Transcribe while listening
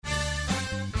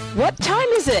What time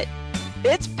is it?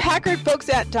 It's Packard Folks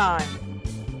at time.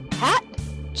 Hat?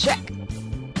 Check.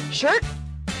 Shirt?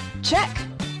 Check.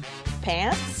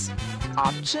 Pants?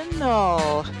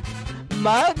 Optional.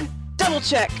 Mug? Double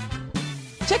check.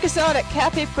 Check us out at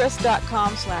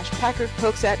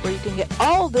cafepress.com/PackardFolksat where you can get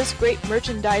all this great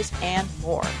merchandise and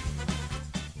more.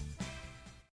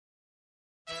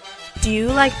 Do you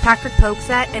like Packard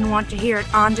Folksat and want to hear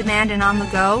it on demand and on the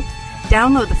go?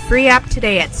 Download the free app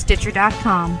today at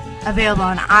Stitcher.com. Available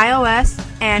on iOS,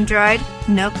 Android,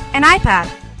 Nook, and iPad.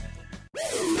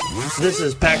 This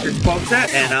is Packard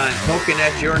Folksat, and I'm poking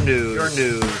at your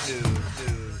news.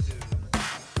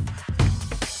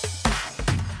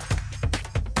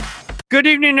 Good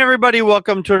evening, everybody.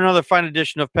 Welcome to another fine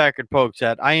edition of Packard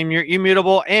Folksat. I am your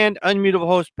immutable and unmutable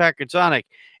host, Packard Sonic.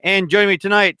 And joining me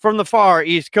tonight from the far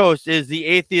East Coast is the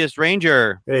Atheist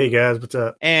Ranger. Hey, guys. What's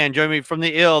up? And joining me from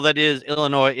the ill that is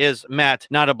Illinois is Matt,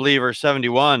 Not a Believer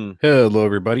 71. Hello,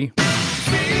 everybody.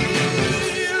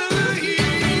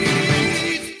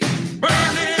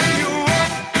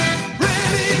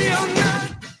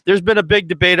 There's been a big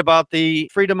debate about the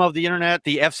freedom of the internet.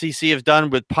 The FCC has done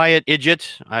with Payat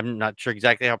Idjit. I'm not sure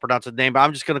exactly how to pronounce his name, but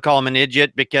I'm just going to call him an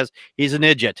idiot because he's an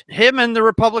idiot. Him and the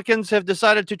Republicans have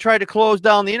decided to try to close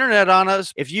down the internet on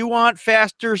us. If you want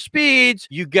faster speeds,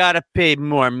 you got to pay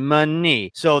more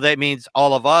money. So that means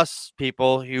all of us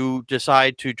people who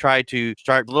decide to try to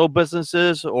start little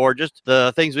businesses or just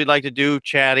the things we'd like to do,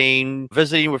 chatting,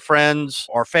 visiting with friends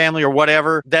or family or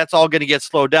whatever, that's all going to get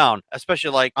slowed down,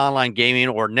 especially like online gaming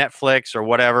or Netflix or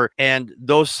whatever. And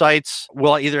those sites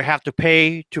will either have to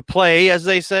pay to play, as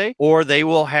they say, or they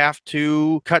will have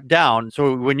to cut down.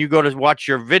 So when you go to watch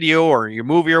your video or your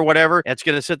movie or whatever, it's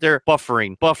going to sit there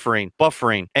buffering.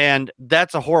 And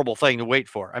that's a horrible thing to wait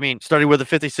for. I mean, starting with a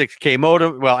 56K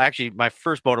modem. Well, actually, my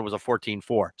first modem was a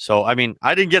 14.4. So, I mean,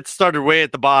 I didn't get started way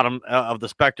at the bottom of the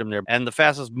spectrum there. And the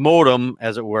fastest modem,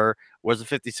 as it were, was a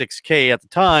 56K at the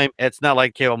time. It's not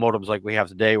like cable modems like we have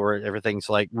today where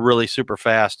everything's like really super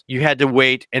fast. You had to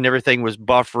wait and everything was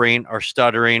buffering or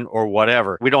stuttering or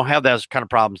whatever. We don't have those kind of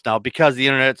problems now because the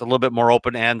internet's a little bit more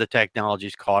open and the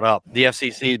technology's caught up. The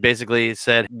FCC basically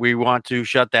said, we want to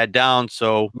shut that down.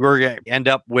 So we're going to end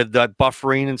up with the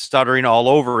buffering and stuttering all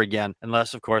over again,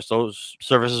 unless, of course, those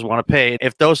services want to pay.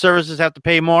 If those services have to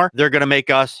pay more, they're going to make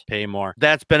us pay more.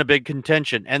 That's been a big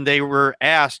contention. And they were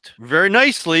asked very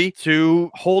nicely to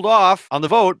hold off on the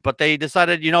vote, but they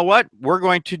decided, you know what? We're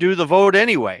going to do the vote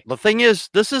anyway. The thing is,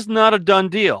 this is not a done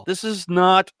deal.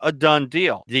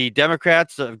 The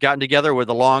Democrats have gotten together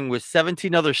along with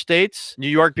 17 other states, New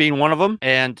York being one of them,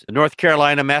 and North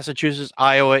Carolina, Massachusetts,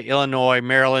 Iowa, Illinois,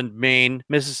 Maryland, Maine,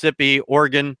 Mississippi,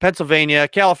 Oregon, Pennsylvania,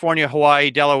 California,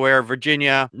 Hawaii, Delaware,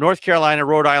 Virginia, North Carolina,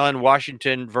 Rhode Island,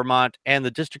 Washington, Vermont, and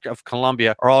the District of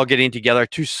Columbia are all getting together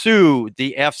to sue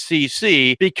the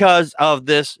FCC because of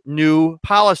this new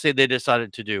policy they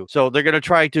decided to do. So they're going to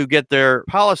try to get their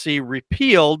policy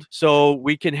repealed so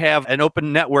we can have an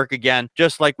open network again,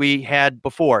 just like we had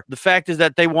before. The fact is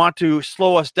that they want to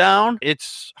slow us down.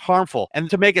 It's harmful. And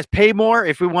to make us pay more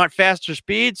if we want faster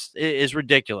speeds is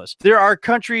ridiculous. There are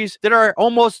countries that are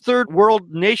almost third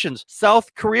world nations.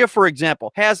 South Korea, for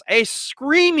example, has a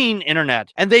screaming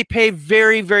internet and they pay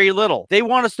very, very little. They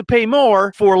want us to pay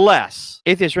more for less.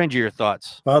 Atheist Ranger, your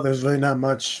thoughts? Well, there's really not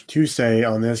much to say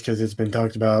on this because it's been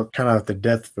talked about kind of at the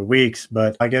depth for weeks.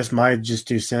 But I guess my just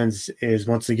 2 cents is,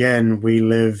 once again, we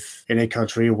live in a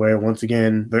country where, once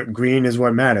again, the green is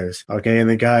what matters. Okay, and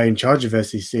the guy in charge of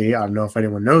SEC, I don't know if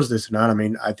anyone knows this or not. I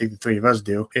mean, I think the three of us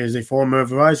do, is a former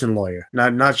Verizon lawyer.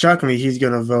 Not shockingly, he's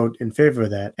going to vote in favor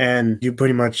of that. And you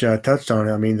pretty much touched on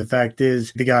it. I mean, the fact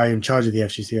is, the guy in charge of the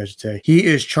FCC, I should say, he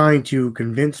is trying to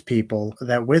convince people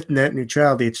that with net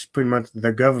neutrality, it's pretty much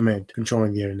the government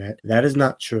controlling the internet. That is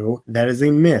not true. That is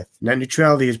a myth. Net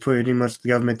neutrality is pretty much the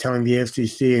government telling the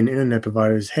FCC and internet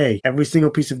providers, hey, every single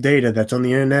piece of data that's on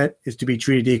the internet is to be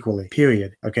treated equally,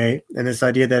 period. Okay? And this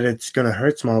idea that it's going to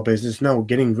hurt small business, no,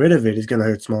 getting rid of it is going to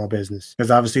hurt small business. Because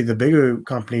obviously the bigger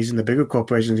companies and the bigger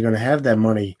corporations are going to have that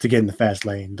money to get in the fast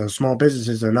lane. Those small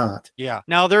businesses are not. Yeah.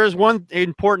 Now, there is one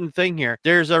important thing here.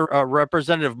 There's a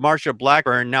Representative Marsha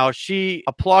Blackburn. Now, she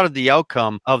applauded the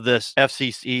outcome of this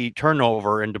FCC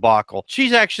turnover and debacle.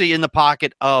 She's actually in the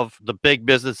pocket of the big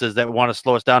business businesses that want to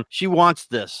slow us down. She wants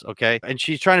this, okay? And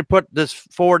she's trying to put this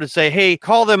forward and say, hey,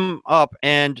 call them up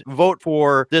and vote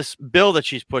for this bill that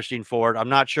she's pushing forward. I'm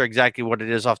not sure exactly what it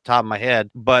is off the top of my head,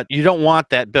 but you don't want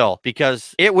that bill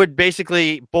because it would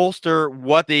basically bolster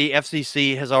what the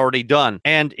FCC has already done.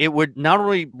 And it would not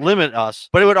only limit us,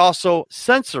 but it would also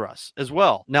censor us as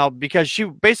well. Now, because she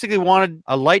basically wanted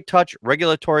a light touch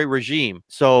regulatory regime.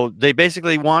 So they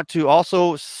basically want to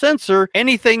also censor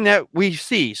anything that we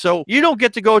see. So you don't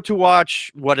get to go to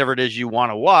watch whatever it is you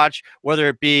want to watch, whether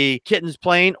it be kittens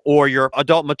playing or your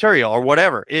adult material or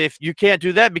whatever. If you can't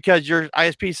do that because your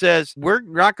ISP says, we're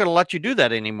not going to let you do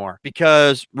that anymore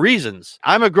because reasons.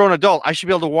 I'm a grown adult. I should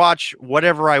be able to watch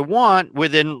whatever I want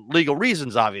within legal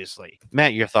reasons, obviously.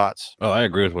 Matt, your thoughts? Well, I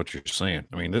agree with what you're saying.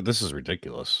 I mean, this is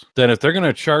ridiculous. Then if they're going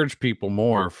to charge people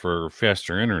more for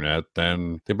faster internet,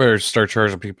 then they better start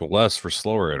charging people less for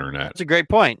slower internet. That's a great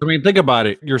point. I mean, think about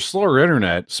it. Your slower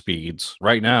internet speeds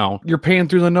right now, you're paying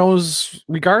through the nose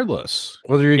regardless,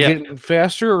 whether you're getting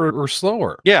faster or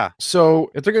slower. Yeah.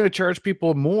 So if they're going to charge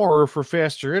people more for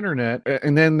faster internet,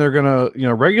 and then they're going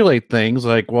to, regulate things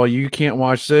like, well, you can't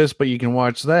watch this, but you can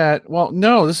watch that. Well,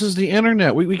 no, this is the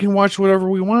internet. We can watch whatever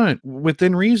we want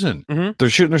within reason. Mm-hmm. They're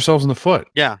shooting themselves in the foot.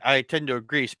 Yeah, I tend to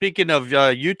agree. Speaking of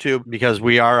YouTube, because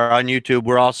we are on YouTube,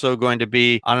 we're also going to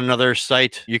be on another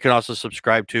site you can also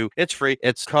subscribe to. It's free.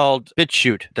 It's called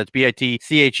BitChute. That's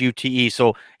BITCHUTE.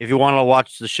 So if you want to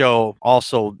watch the show,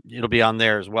 also it'll be on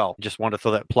there as well. Just want to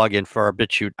throw that plug in for our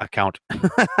BitChute account.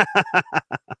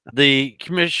 The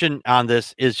commission on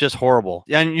this is just horrible.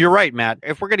 And you're right, Matt.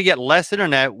 If we're going to get less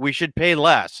internet, we should pay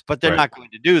less, but they're not going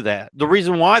to do that. The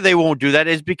reason why they won't do that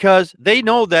is because they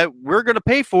know that we're going to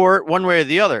pay for it one way or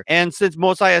the other. And since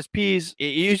most ISPs, it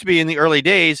used to be in the early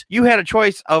days, you had a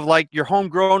choice of like your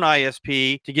homegrown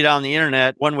ISP to get on the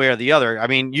internet one way or the other. I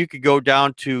mean, you could go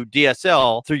down to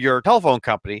DSL through your telephone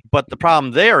company, but the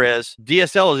problem there is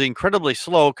DSL is incredibly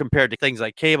slow compared to things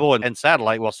like cable and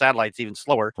satellite. Well, satellite's even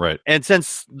slower. Right. And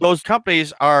since those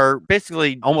companies are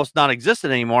basically almost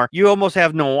non-existent anymore, you almost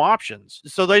have no options.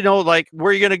 So they know like where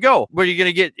are you going to go? Where are you going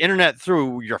to get internet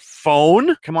through your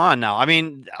phone? Come on now. I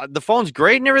mean, the phone's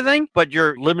great and everything, but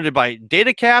you're limited by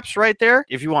data caps right there.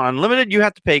 If you want unlimited, you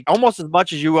have to pay almost as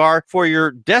much as you are for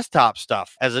your desktop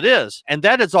stuff as it is. And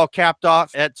that is all capped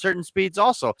off at certain speeds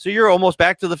also. So you're almost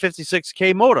back to the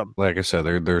 56K modem. Like I said,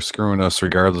 they're screwing us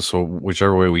regardless of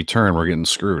whichever way we turn, we're getting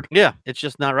screwed. Yeah, it's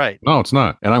just not right. No, it's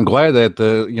not. And I'm glad that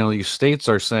these states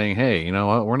are saying, hey, you know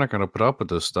what? We're not going to put up with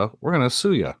this stuff. We're going to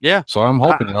sue you. Yeah. So I'm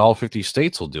hoping that all 50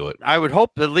 states will do it. I would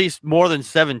hope at least more than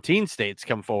 17 states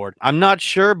come forward. I'm not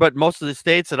sure, but most of the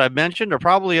states that I've mentioned are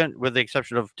probably, with the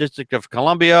exception of District of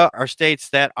Columbia, are states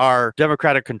that are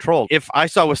Democratic controlled. If I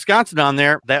saw Wisconsin on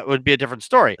there, that would be a different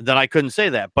story. Then I couldn't say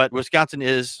that. But Wisconsin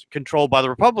is controlled by the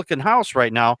Republican House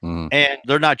right now, and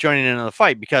they're not joining in the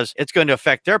fight because it's going to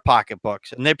affect their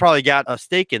pocketbooks. And they probably got a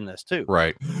stake in this too.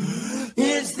 Right.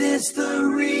 Is this the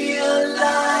real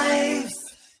life?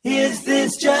 Is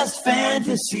this just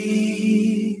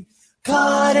fantasy?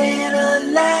 Caught in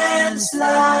a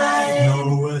landslide,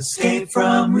 no escape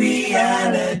from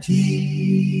reality.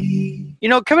 You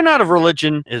know, coming out of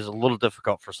religion is a little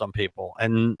difficult for some people,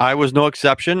 and I was no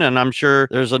exception, and I'm sure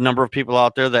there's a number of people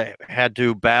out there that had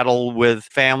to battle with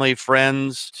family,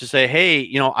 friends to say,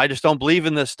 hey, I just don't believe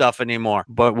in this stuff anymore.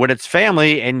 But when it's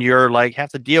family and you're like, have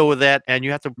to deal with that, and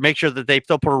you have to make sure that they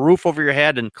still put a roof over your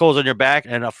head and clothes on your back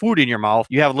and a food in your mouth,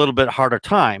 you have a little bit harder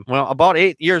time. Well, about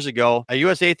 8 years ago, a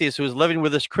U.S. atheist who was living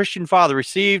with his Christian father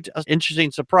received an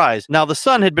interesting surprise. Now, the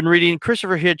son had been reading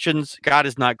Christopher Hitchens' God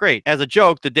is Not Great. As a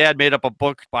joke, the dad made up a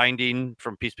book binding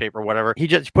from piece of paper or whatever. He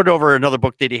just put it over another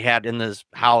book that he had in his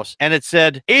house, and it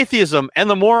said, Atheism and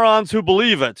the Morons Who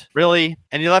Believe It. Really?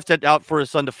 And he left it out for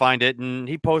his son to find it, and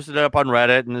he posted it up on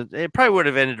Reddit, and it probably would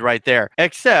have ended right there.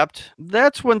 Except,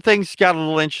 that's when things got a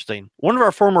little interesting. One of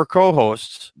our former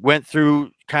co-hosts went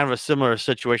through kind of a similar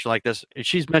situation like this.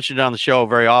 She's mentioned it on the show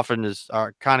very often, is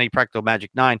Connie Practical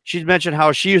Magic 9. She's mentioned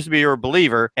how she used to be a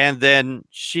believer, and then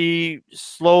she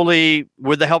slowly,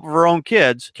 with the help of her own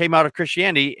kids, came out of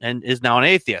Christianity and is now an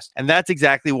atheist. And that's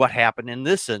exactly what happened in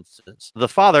this instance. The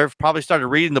father probably started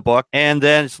reading the book, and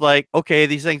then it's like, okay,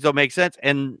 these things don't make sense.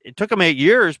 And it took him 8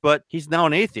 years, but he's now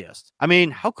an atheist. I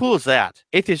mean, how cool is that?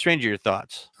 Atheist Ranger, your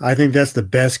thoughts? I think that's the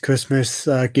best Christmas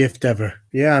gift ever.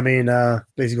 Yeah, I mean,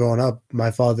 basically growing up,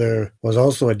 my father father was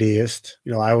also a deist.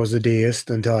 I was a deist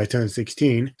until I turned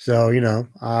 16. So,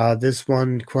 this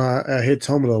one hits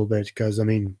home a little bit because,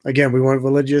 again, we weren't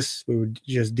religious. We were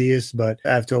just deists. But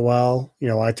after a while,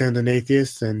 I turned an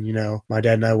atheist, and, my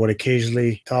dad and I would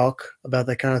occasionally talk about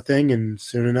that kind of thing. And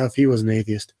soon enough, he was an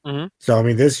atheist. Mm-hmm. So,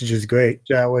 this is just great.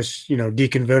 I wish,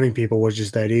 deconverting people was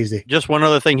just that easy. Just one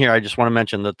other thing here. I just want to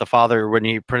mention that the father, when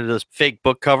he printed this fake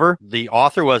book cover, the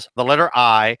author was the letter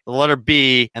I, the letter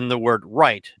B, and the word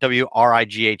right,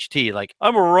 WRIGHT. Like,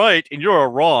 I'm a right and you're a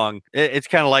wrong. It's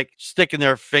kind of like sticking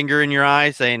their finger in your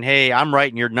eye saying, hey, I'm right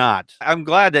and you're not. I'm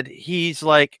glad that he's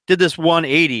like, did this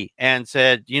 180 and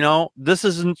said, this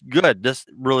isn't good. This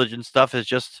religion stuff is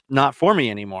just not for me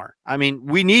anymore.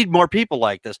 We need more people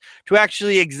like this to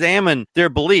actually examine their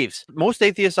beliefs. Most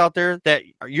atheists out there that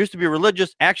used to be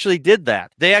religious actually did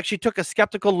that. They actually took a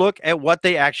skeptical look at what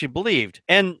they actually believed.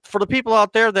 And for the people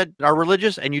out there that are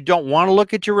religious and you don't want to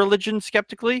look at your religion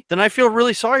skeptically, then I feel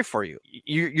really sorry for you.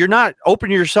 You're not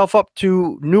opening yourself up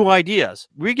to new ideas.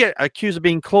 We get accused of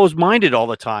being closed-minded all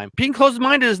the time. Being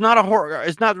closed-minded is not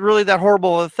really that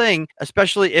horrible a thing,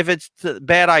 especially if it's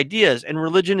bad ideas. And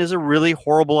religion is a really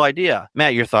horrible idea.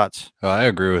 Matt, your thoughts? I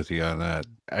agree with you on that.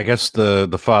 I guess the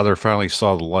father finally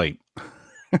saw the light.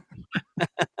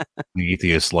 The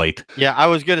atheist light. Yeah, I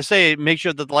was going to say, make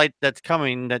sure that the light that's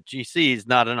coming that you see is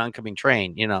not an oncoming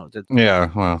train. Yeah,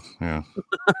 well, yeah.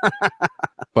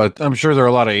 But I'm sure there are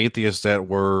a lot of atheists that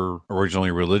were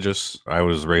originally religious. I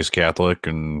was raised Catholic,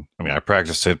 and I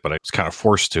practiced it, but I was kind of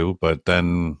forced to. But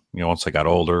then, once I got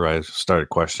older, I started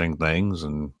questioning things,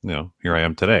 and here I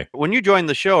am today. When you joined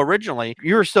the show originally,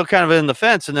 you were still kind of in the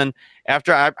fence, and then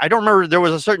after I don't remember, there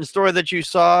was a certain story that you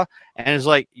saw, and it's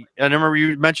like, I remember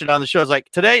you mentioned on the show, it's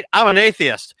like, today I'm an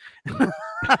atheist.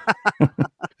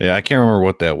 Yeah, I can't remember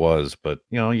what that was, but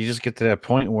you just get to that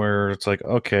point where it's like,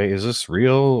 okay, is this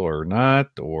real or not?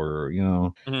 Or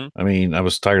Mm-hmm. I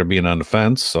was tired of being on the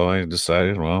fence, so I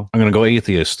decided, well, I'm gonna go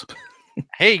atheist.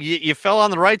 Hey, you fell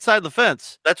on the right side of the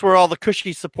fence. That's where all the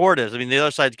cushy support is. The other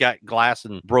side's got glass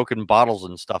and broken bottles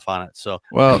and stuff on it. So,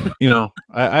 well,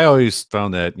 I always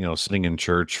found that, sitting in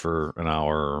church for an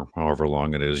hour or however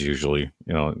long it is, usually,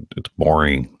 it's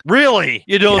boring. Really?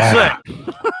 You don't say.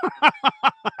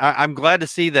 I'm glad to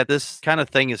see that this kind of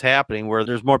thing is happening where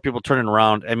there's more people turning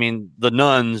around. The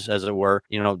nuns, as it were,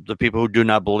 the people who do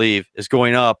not believe is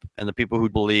going up and the people who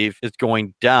believe is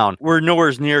going down. We're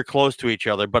nowhere near close to each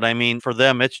other, but for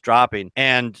them, it's dropping.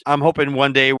 And I'm hoping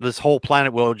one day this whole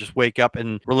planet will just wake up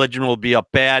and religion will be a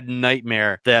bad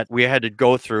nightmare that we had to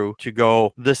go through to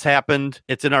go, this happened,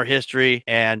 it's in our history,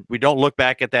 and we don't look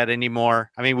back at that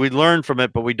anymore. We learn from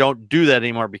it, but we don't do that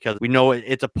anymore because we know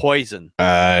it's a poison.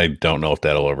 I don't know if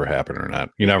that'll ever happen or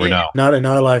not. You never know. Not in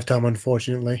our lifetime,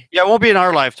 unfortunately. Yeah, it won't be in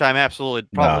our lifetime, absolutely,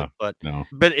 probably. No.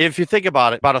 But if you think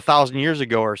about it, about 1,000 years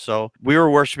ago or so, we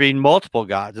were worshiping multiple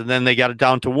gods, and then they got it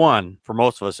down to one, for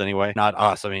most of us anyway. Not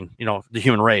us. The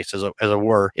human race, as it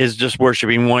were, is just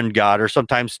worshiping one god, or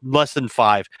sometimes less than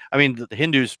 5. The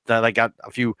Hindus, they got a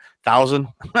few thousand.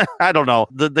 I don't know.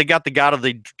 They got the god of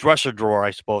the dresser drawer,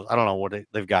 I suppose. I don't know what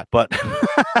they've got, but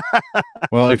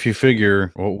well, if you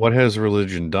figure, what has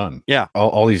religion done? Yeah,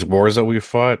 all these wars that we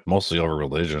fought, mostly over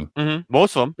religion. Mm-hmm.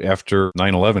 Most of them. After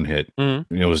 9/11 hit,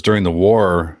 mm-hmm. It was during the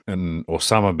war, and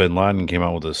Osama bin Laden came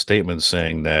out with a statement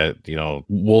saying that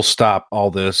we'll stop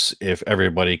all this if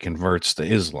everybody converts to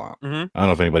Islam. Mm-hmm. I don't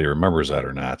know if anybody remembers that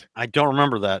or not. I don't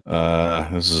remember that.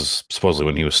 This is supposedly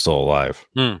when he was still alive.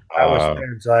 I was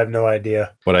there, so I have no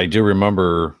idea. But I do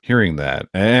remember hearing that,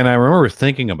 and I remember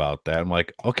thinking about that. I'm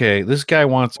like, okay, this guy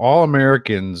wants all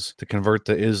Americans to convert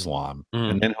to Islam,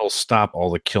 and then he'll stop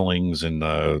all the killings and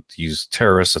these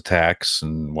terrorist attacks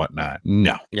and whatnot.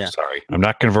 No, sorry, I'm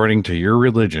not converting to your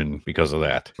religion because of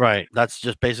that. Right. That's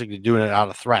just basically doing it out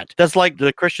of threat. That's like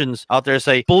the Christians out there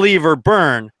say, believe or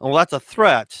burn. Well, that's a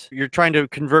threat. You're trying to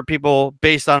convert people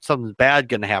based on something bad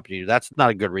going to happen to you. That's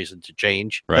not a good reason to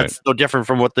change. Right. That's no different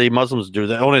from what the Muslims do.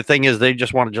 The only thing is they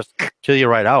just want to just kill you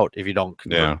right out if you don't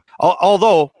convert. Yeah.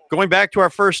 Although, going back to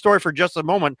our first story for just a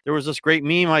moment, there was this great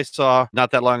meme I saw not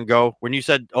that long ago when you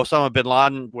said Osama bin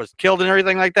Laden was killed and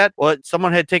everything like that. Well,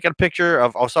 someone had taken a picture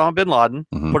of Osama bin Laden,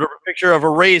 put up a picture of a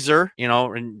razor,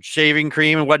 and shaving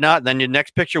cream and whatnot. And then your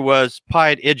next picture was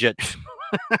Pied Idiot.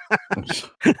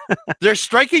 Their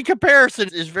striking comparison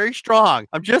is very strong.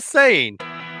 I'm just saying.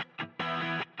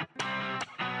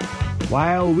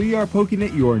 While we are poking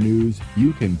at your news,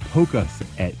 you can poke us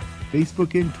at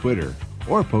Facebook and Twitter,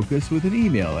 or poke us with an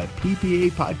email at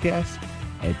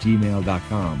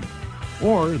ppapodcast@gmail.com,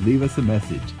 or leave us a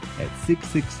message at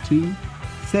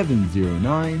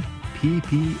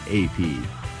 662-709-PPAP.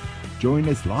 Join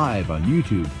us live on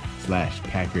YouTube,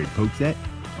 patreon.com/PackardPokeset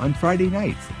on Friday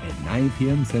nights at 9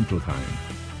 p.m. Central Time.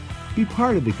 Be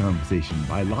part of the conversation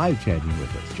by live chatting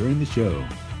with us during the show.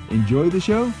 Enjoy the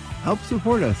show? Help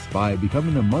support us by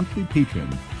becoming a monthly patron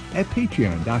at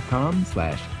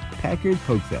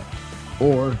patreon.com/PackardPokeset.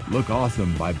 Or look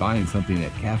awesome by buying something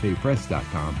at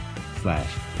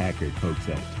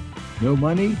cafepress.com/PackardPokeset. No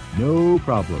money, no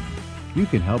problem. You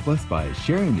can help us by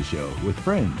sharing the show with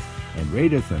friends and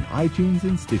rate us on iTunes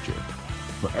and Stitcher.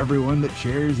 For everyone that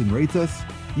shares and rates us,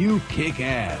 you kick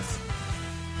ass.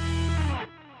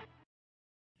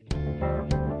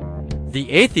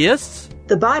 The Atheists,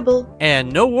 The Bible.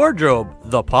 and No Wardrobe,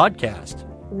 the podcast.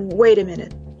 Wait a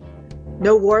minute.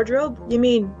 No wardrobe? You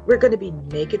mean we're going to be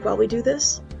naked while we do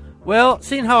this? Well,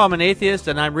 seeing how I'm an atheist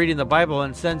and I'm reading the Bible,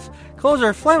 and since clothes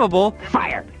are flammable,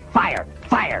 Fire! Fire!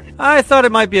 Fire! I thought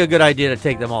it might be a good idea to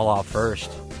take them all off first.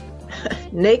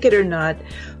 Naked or not,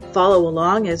 follow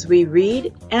along as we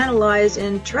read, analyze,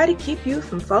 and try to keep you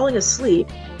from falling asleep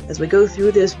as we go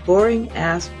through this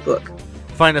boring-ass book.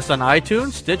 Find us on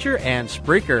iTunes, Stitcher, and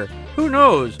Spreaker. Who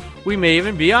knows? We may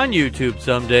even be on YouTube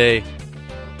someday.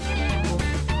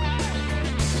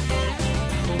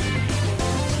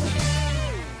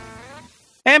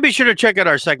 And be sure to check out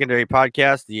our secondary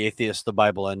podcast, The Atheist, the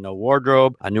Bible, and No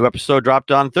Wardrobe. A new episode dropped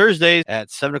on Thursdays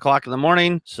at 7 o'clock in the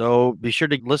morning, so be sure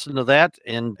to listen to that.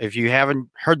 And if you haven't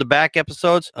heard the back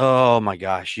episodes, oh my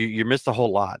gosh, you missed a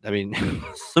whole lot. I mean,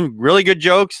 some really good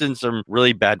jokes and some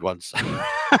really bad ones.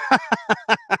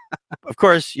 Of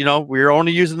course, we're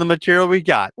only using the material we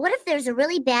got. What if there's a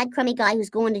really bad, crummy guy who's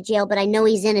going to jail, but I know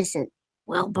he's innocent?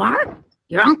 Well, Bart,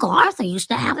 your Uncle Arthur used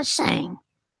to have a saying.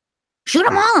 Shoot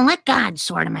 'em all and let God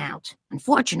sort 'em out.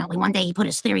 Unfortunately, one day he put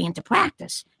his theory into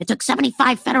practice. It took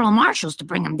 75 federal marshals to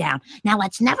bring him down. Now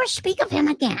let's never speak of him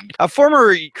again. A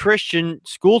former Christian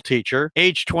school teacher,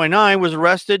 age 29, was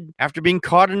arrested after being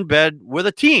caught in bed with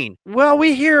a teen. Well,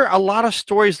 we hear a lot of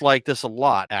stories like this a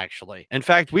lot, actually. In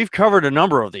fact, we've covered a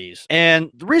number of these.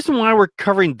 And the reason why we're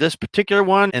covering this particular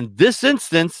one, in this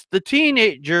instance, the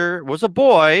teenager was a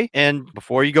boy. And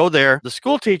before you go there, the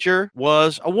school teacher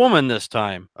was a woman this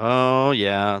time. Oh,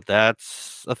 yeah,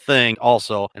 that's a thing.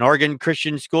 Also, an Oregon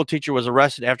Christian school teacher was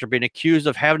arrested after being accused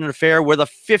of having an affair with a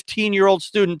 15-year-old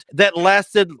student that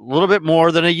lasted a little bit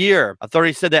more than a year.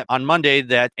 Authorities said that on Monday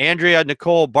that Andrea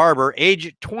Nicole Barber,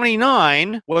 age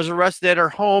 29, was arrested at her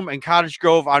home in Cottage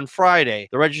Grove on Friday.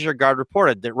 The Register Guard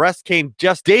reported the arrest came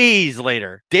just days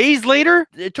later. Days later?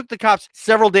 It took the cops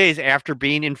several days after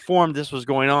being informed this was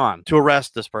going on to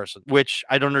arrest this person, which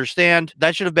I don't understand.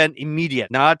 That should have been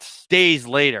immediate, not days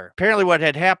later. Apparently what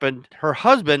had happened, her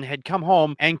husband had come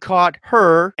home and caught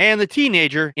her and the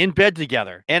teenager in bed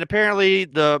together. And apparently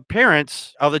the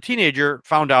parents of the teenager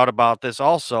found out about this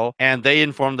also, and they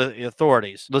informed the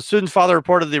authorities. The student's father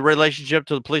reported the relationship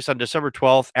to the police on December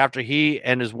 12th after he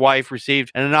and his wife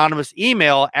received an anonymous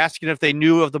email asking if they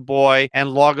knew of the boy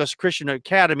and Logos Christian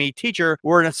Academy teacher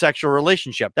were in a sexual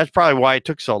relationship. That's probably why it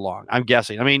took so long, I'm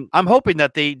guessing. I mean, I'm hoping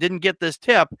that they didn't get this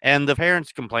tip and the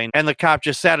parents complained and the cop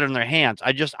just sat it in their hands.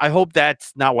 I hope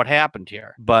that's not what happened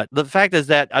here. But the fact is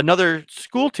that another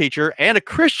school teacher and a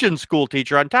Christian school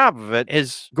teacher on top of it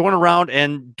is going around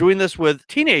and doing this with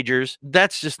teenagers.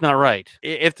 That's just not right.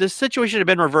 If this situation had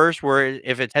been reversed, where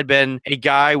if it had been a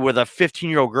guy with a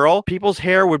 15-year-old girl, people's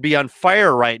hair would be on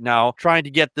fire right now trying to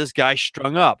get this guy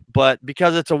strung up. But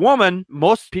because it's a woman,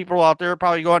 most people out there are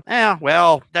probably going,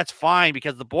 well, that's fine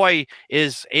because the boy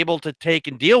is able to take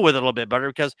and deal with it a little bit better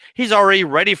because he's already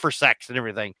ready for sex and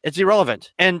everything. It's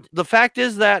irrelevant. And the fact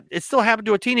is that it still happened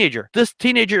to a teenager. This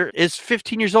teenager is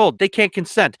 15 years old. They can't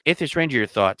consent. Atheist Ranger, your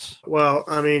thoughts? Well,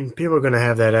 I mean, people are going to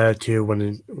have that attitude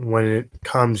when it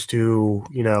comes to,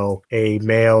 a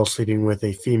male sleeping with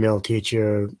a female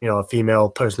teacher, a female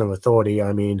person of authority.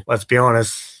 I mean, let's be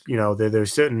honest.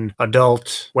 There's certain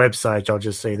adult websites, I'll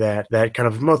just say that kind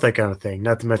of promote that kind of thing.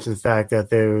 Not to mention the fact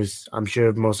that I'm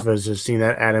sure most of us have seen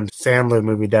that Adam Sandler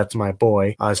movie, That's My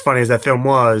Boy. As funny as that film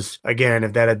was, again,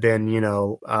 if that had been,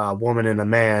 a woman and a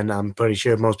man, I'm pretty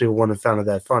sure most people wouldn't have found it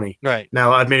that funny. Right.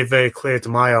 Now, I've made it very clear to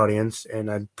my audience,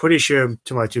 and I'm pretty sure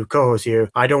to my two co-hosts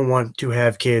here, I don't want to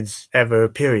have kids ever,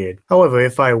 period. However,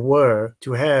 if I were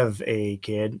to have a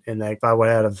kid, and if I would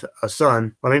have a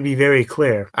son, let me be very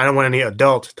clear. I don't want any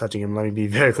adult adult touching him. Let me be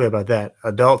very clear about that.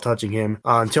 Adult touching him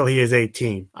until he is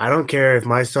 18. I don't care if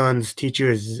my son's teacher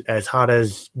is as hot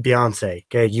as Beyonce.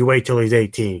 Okay, you wait till he's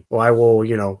 18, or I will,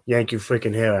 yank your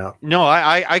freaking hair out. No,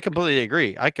 I completely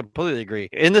agree.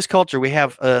 In this culture, we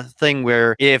have a thing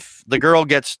where if the girl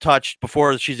gets touched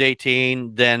before she's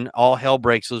 18, then all hell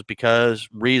breaks loose because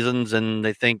reasons, and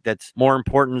they think that's more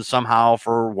important somehow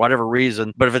for whatever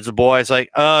reason. But if it's a boy, it's like,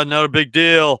 not a big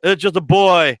deal. It's just a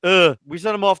boy. We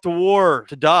sent him off to war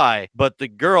to die. But the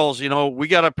girls, we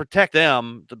got to protect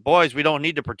them. The boys, we don't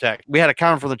need to protect. We had a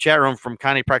comment from the chat room from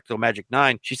Connie Practical Magic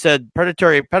 9. She said,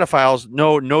 predatory pedophiles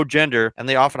know no gender, and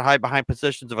they often hide behind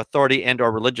positions of authority and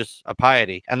or religious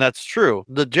piety. And that's true.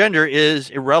 The gender is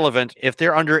irrelevant. If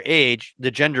they're underage,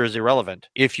 the gender is irrelevant.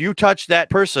 If you touch that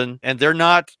person and they're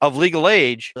not of legal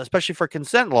age, especially for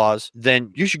consent laws,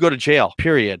 then you should go to jail,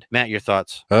 period. Matt, your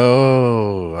thoughts?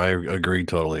 Oh, I agree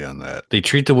totally on that. They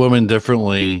treat the women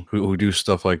differently who do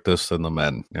stuff like this than the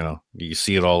men. You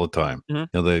see it all the time.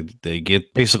 Mm-hmm. They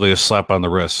get basically a slap on the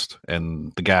wrist,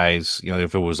 and the guys,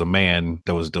 if it was a man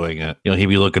that was doing it, he'd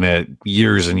be looking at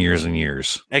years and years and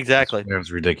years. Exactly.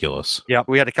 It's ridiculous. Yeah,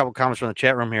 we had a couple comments from the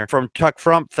chat room here. From Tuck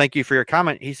Frump, thank you for your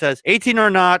comment. He says, 18 or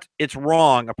not, it's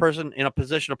wrong. A person in a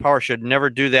position of power should never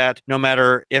do that, no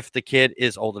matter if the kid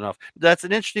is old enough. That's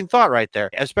an interesting thought right there,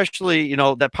 especially,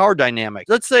 that power dynamic.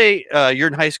 Let's say you're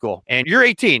in high school and you're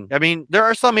 18. I mean, there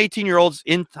are some 18-year-olds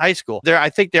in high school. I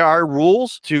think there are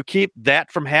rules to keep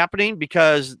that from happening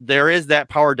because there is that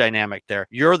power dynamic there.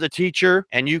 You're the teacher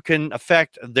and you can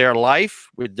affect their life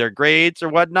with their grades or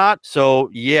whatnot. So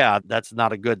yeah, that's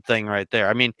not a good thing right there.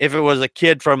 I mean, if it was a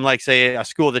kid from like, say, a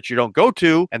school that you don't go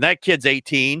to and that kid's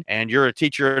 18 and you're a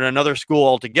teacher in another school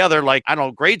altogether, like, I don't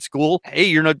know, grade school, hey,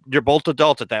 you're both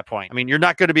adults at that point. I mean, you're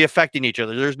not going to be affecting each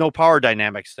other. There's no power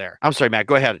dynamics there. I'm sorry, Matt,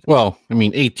 go ahead. Well, I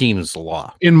mean, 18 is the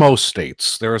law. In most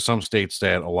states, there are some states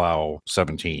that allow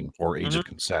 17 or age of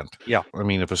consent. Yeah. I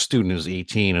mean, if a student is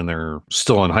 18 and they're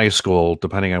still in high school,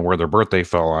 depending on where their birthday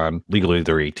fell on, legally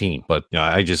they're 18. But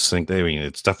I just think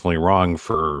it's definitely wrong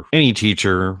for any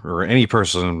teacher or any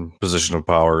person in position of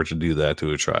power to do that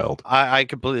to a child. I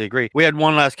completely agree. We had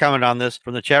one last comment on this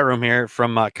from the chat room here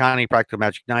from Connie Practical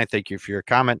Magic 9. Thank you for your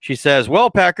comment. She says, well,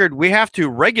 Packard, we have to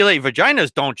regulate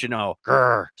vaginas, don't you know?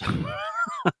 Grr.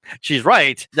 She's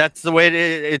right. That's the way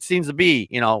it seems to be.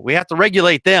 We have to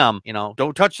regulate them.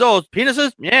 Don't touch those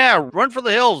penises. Yeah, run for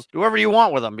the hills. Do whatever you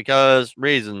want with them because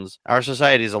reasons. Our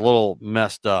society is a little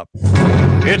messed up.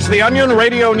 It's the Onion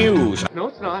Radio News. No,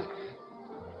 it's not.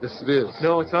 Yes, it is.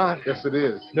 No, it's not. Yes, it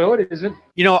is. No, it isn't.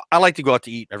 I like to go out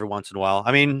to eat every once in a while.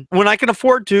 I mean, when I can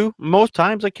afford to, most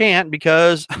times I can't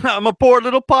because I'm a poor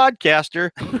little podcaster.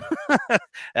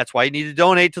 That's why you need to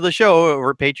donate to the show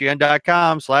over at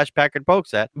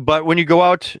patreon.com/PackardPokesat. But when you go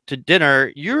out to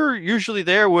dinner, you're usually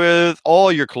there with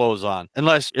all your clothes on.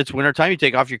 Unless it's wintertime, you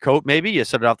take off your coat, maybe you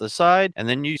set it off the side, and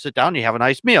then you sit down and you have a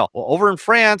nice meal. Well, over in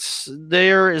France,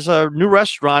 there is a new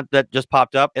restaurant that just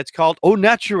popped up. It's called Au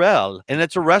Naturel, and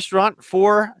it's a restaurant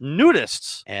for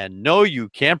nudists. And no, you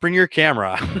can't bring your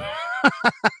camera.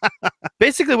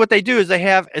 Basically what they do is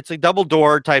it's a double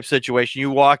door type situation.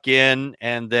 You walk in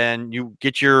and then you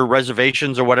get your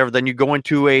reservations or whatever. Then you go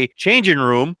into a changing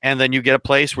room and then you get a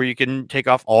place where you can take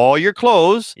off all your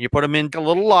clothes. You put them in a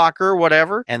little locker or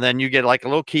whatever. And then you get like a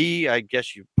little key. I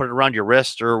guess you put it around your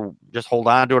wrist or just hold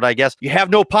on to it, I guess. You have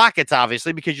no pockets,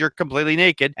 obviously, because you're completely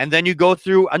naked. And then you go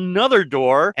through another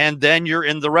door and then you're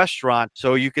in the restaurant.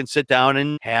 So you can sit down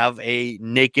and have a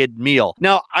naked meal.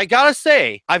 Now, I've got to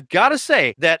say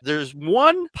that there's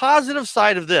one positive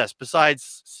side of this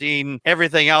besides seeing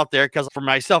everything out there, because for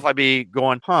myself, I'd be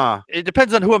going, it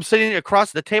depends on who I'm sitting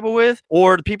across the table with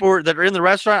or the people that are in the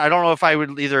restaurant. I don't know if I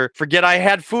would either forget I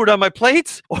had food on my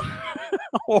plates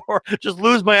or just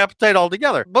lose my appetite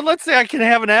altogether. But let's say I can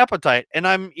have an appetite and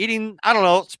I'm eating, I don't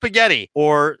know, spaghetti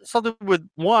or something with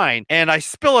wine and I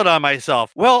spill it on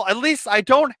myself. Well, at least I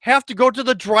don't have to go to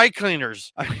the dry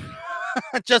cleaners.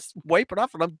 Just wipe it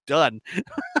off and I'm done.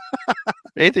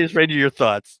 Atheist Radio, your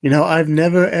thoughts? I've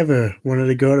never ever wanted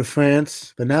to go to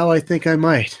France, but now I think I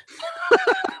might.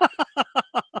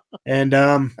 And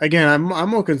again, I'm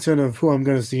more concerned of who I'm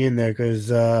going to see in there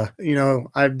because, I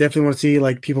definitely want to see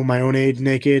like people my own age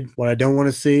naked. What I don't want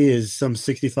to see is some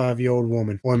 65-year-old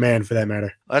woman or man for that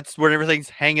matter. That's where everything's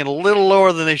hanging a little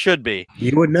lower than they should be.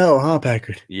 You would know, huh,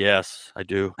 Packard? Yes, I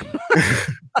do.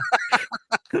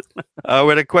 We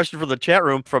had a question from the chat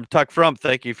room from Tuck Frump.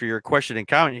 Thank you for your question and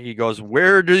comment. He goes,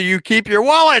 "Where do you keep your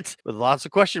wallet?" With lots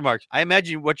of question marks. I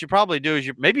imagine what you probably do is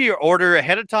you order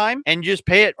ahead of time and you just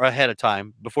pay it ahead of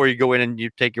time before you go in and you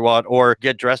take your wallet, or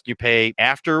get dressed and you pay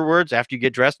afterwards after you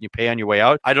get dressed and you pay on your way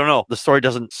out. I don't know. The story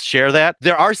doesn't share that.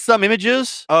 There are some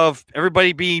images of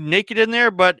everybody being naked in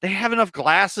there, but they have enough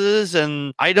glasses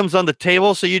and items on the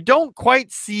table so you don't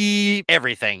quite see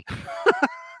everything.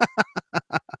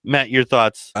 Matt, your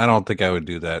thoughts? I don't think I would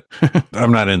do that.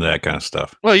 I'm not into that kind of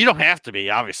stuff. Well, you don't have to be,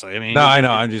 obviously. I mean, no, I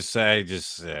know. I'm just a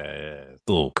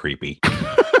little creepy.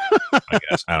 I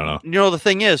guess. I don't know. You know, the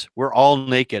thing is, we're all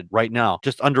naked right now,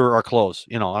 just under our clothes.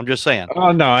 You know, I'm just saying.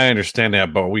 Oh, no, I understand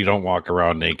that, but we don't walk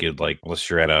around naked, like, unless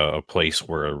you're at a place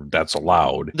where that's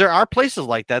allowed. There are places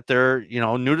like that. There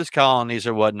are, nudist colonies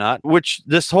or whatnot, which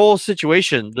this whole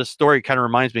situation, this story kind of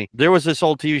reminds me. There was this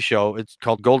old TV show. It's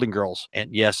called Golden Girls.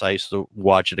 And yes, I used to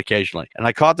watch it occasionally. And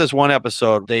I caught this one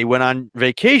episode. They went on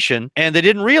vacation and they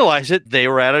didn't realize it. They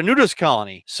were at a nudist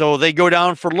colony. So they go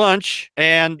down for lunch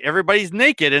and everybody's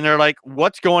naked and they're like,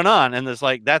 what's going on? And it's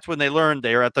like, that's when they learned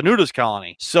they are at the nudist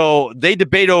colony. So they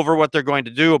debate over what they're going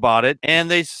to do about it. And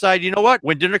they decide, you know what?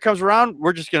 When dinner comes around,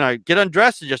 we're just going to get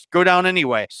undressed and just go down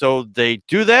anyway. So they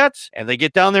do that and they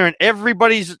get down there and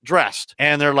everybody's dressed.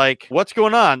 And they're like, what's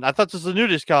going on? I thought this was a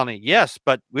nudist colony. Yes,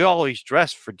 but we always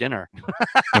dress for dinner.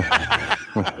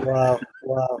 Wow.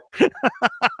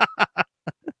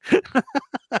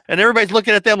 And everybody's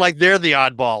looking at them like they're the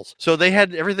oddballs. So they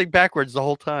had everything backwards the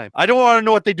whole time. I don't want to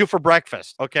know what they do for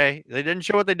breakfast, okay? They didn't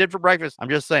show what they did for breakfast. I'm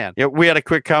just saying. Yeah, we had a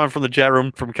quick comment from the chat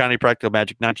room from Connie Practical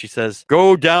Magic 9. She says,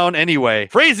 "Go down anyway."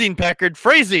 Phrasing, Packard,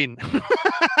 phrasing.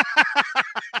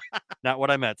 Not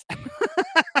what I meant.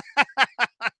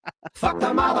 Fuck the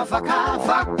motherfucker,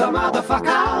 fuck the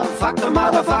motherfucker, fuck the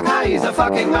motherfucker, he's a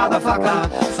fucking motherfucker.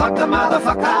 Fuck the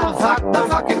motherfucker, fuck the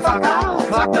fucking fucker,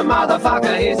 fuck the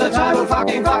motherfucker, he's a total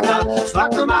fucking fucker.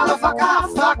 Fuck the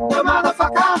motherfucker, fuck the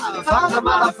motherfucker, fuck the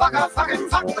motherfucker, fucking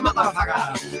fuck the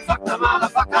motherfucker. Fuck the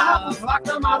motherfucker, fuck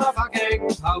the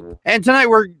motherfucking Pope. And tonight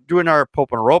we're doing our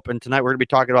Pope on a Rope, and tonight we're going to be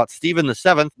talking about Stephen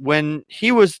VII. When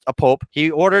he was a pope, he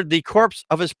ordered the corpse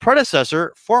of his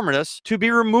predecessor, Formanus, to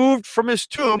be removed from his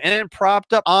tomb and then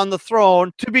propped up on the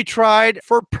throne to be tried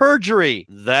for perjury.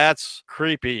 That's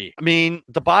creepy. I mean,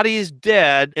 the body is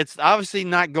dead. It's obviously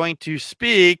not going to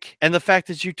speak. And the fact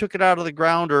that you took it out of the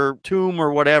ground or tomb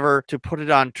or whatever to put it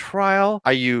on trial,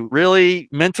 are you really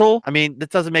mental? I mean,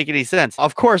 that doesn't make any sense.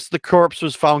 Of course, the corpse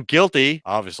was found guilty,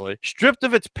 obviously, stripped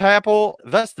of its papal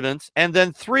vestments, and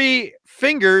then 3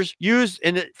 fingers used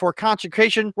in it for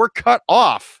consecration were cut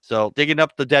off. So digging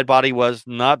up the dead body was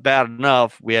not bad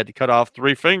enough. We had to cut off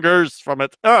 3 fingers from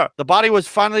it. The body was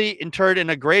finally interred in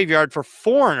a graveyard for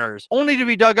foreigners, only to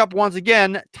be dug up once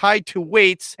again, tied to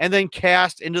weights, and then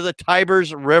cast into the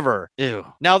Tiber's River. Ew.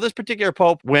 Now, this particular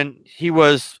pope, when he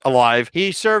was alive,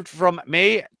 he served from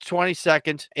May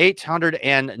 22nd,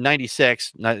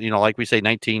 896, like we say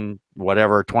 19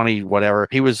 whatever, 20 whatever.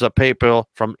 He was a papal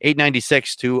from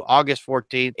 896 to August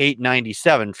 14th,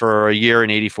 897 for a year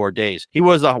and 84 days. He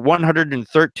was the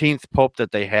 113th pope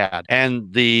that they had.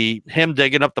 And him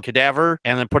digging up the cadaver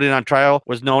and then putting it on trial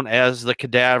was known as the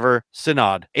Cadaver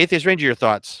Synod. Atheist Ranger, your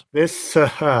thoughts? This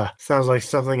sounds like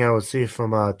something I would see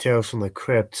from Tales from the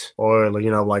Crypt or,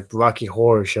 like Rocky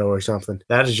Horror Show or something.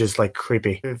 That is just like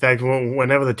creepy. In fact,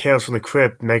 whenever the Tales from the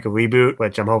Crypt make a reboot,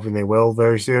 which I'm hoping they will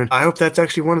very soon, I hope that's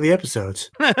actually one of the episodes.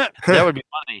 That would be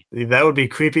funny. That would be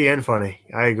creepy and funny.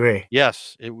 I agree.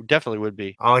 Yes, it definitely would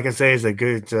be. All I can say is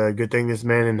it's a good thing this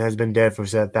man has been dead for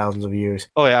thousands of years.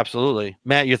 Oh, yeah, absolutely.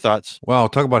 Matt, your thoughts? Well,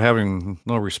 talk about having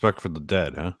no respect for the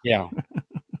dead, huh? Yeah.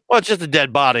 Well, it's just a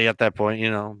dead body at that point,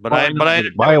 But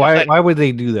why would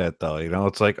they do that though?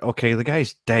 It's like, okay, the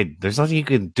guy's dead. There's nothing you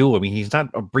can do. I mean, he's not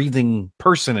a breathing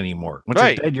person anymore. Once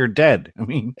you're dead, you're dead. I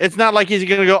mean, it's not like he's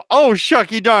gonna go, "Oh,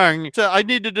 shucky darn! I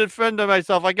need to defend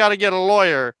myself. I got to get a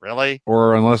lawyer." Really?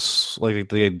 Or unless, like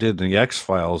they did in the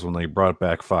X-Files when they brought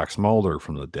back Fox Mulder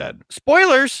from the dead.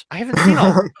 Spoilers! I haven't seen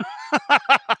them.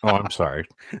 Oh, I'm sorry.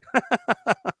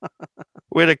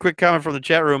 We had a quick comment from the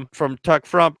chat room from Tuck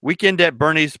Frump. Weekend at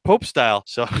Bernie's Pope style.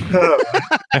 So,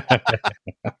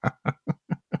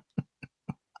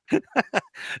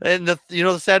 and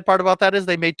the sad part about that is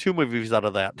they made 2 movies out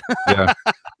of that. Yeah.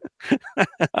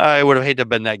 I would have hated to have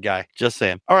been that guy. Just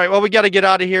saying. All right, well, we got to get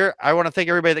out of here. I want to thank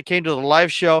everybody that came to the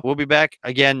live show. We'll be back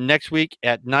again next week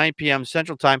at 9 p.m.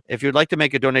 Central Time. If you'd like to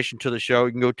make a donation to the show,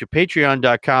 you can go to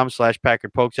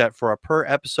patreon.com/PackardPokesat for a per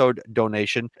episode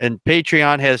donation. And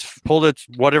Patreon has pulled it's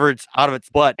out of its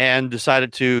butt and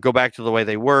decided to go back to the way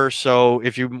they were. So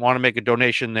if you want to make a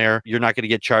donation there, you're not going to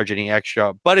get charged any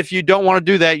extra. But if you don't want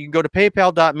to do that, you can go to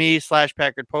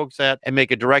paypal.me/PackardPokesat and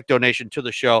make a direct donation to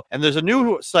the show. And there's a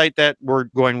new site that we're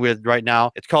going with right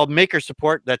now. It's called Maker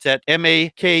Support. That's at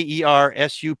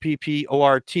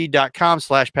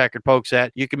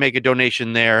makersupport.com/PackardPokesat. You can make a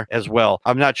donation there as well.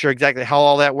 I'm not sure exactly how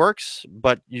all that works,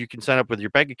 but you can sign up with your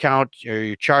bank account or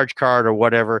your charge card or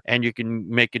whatever, and you can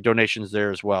make donations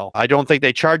there as well. I don't think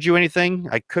they charge you anything.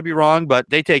 I could be wrong, but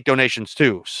they take donations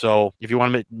too. So if you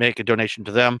want to make a donation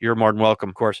to them, you're more than welcome,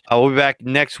 of course. We'll be back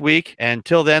next week.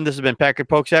 Until then, this has been Packard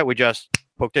Pokesat. We just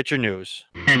poked at your news.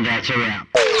 And that's a wrap.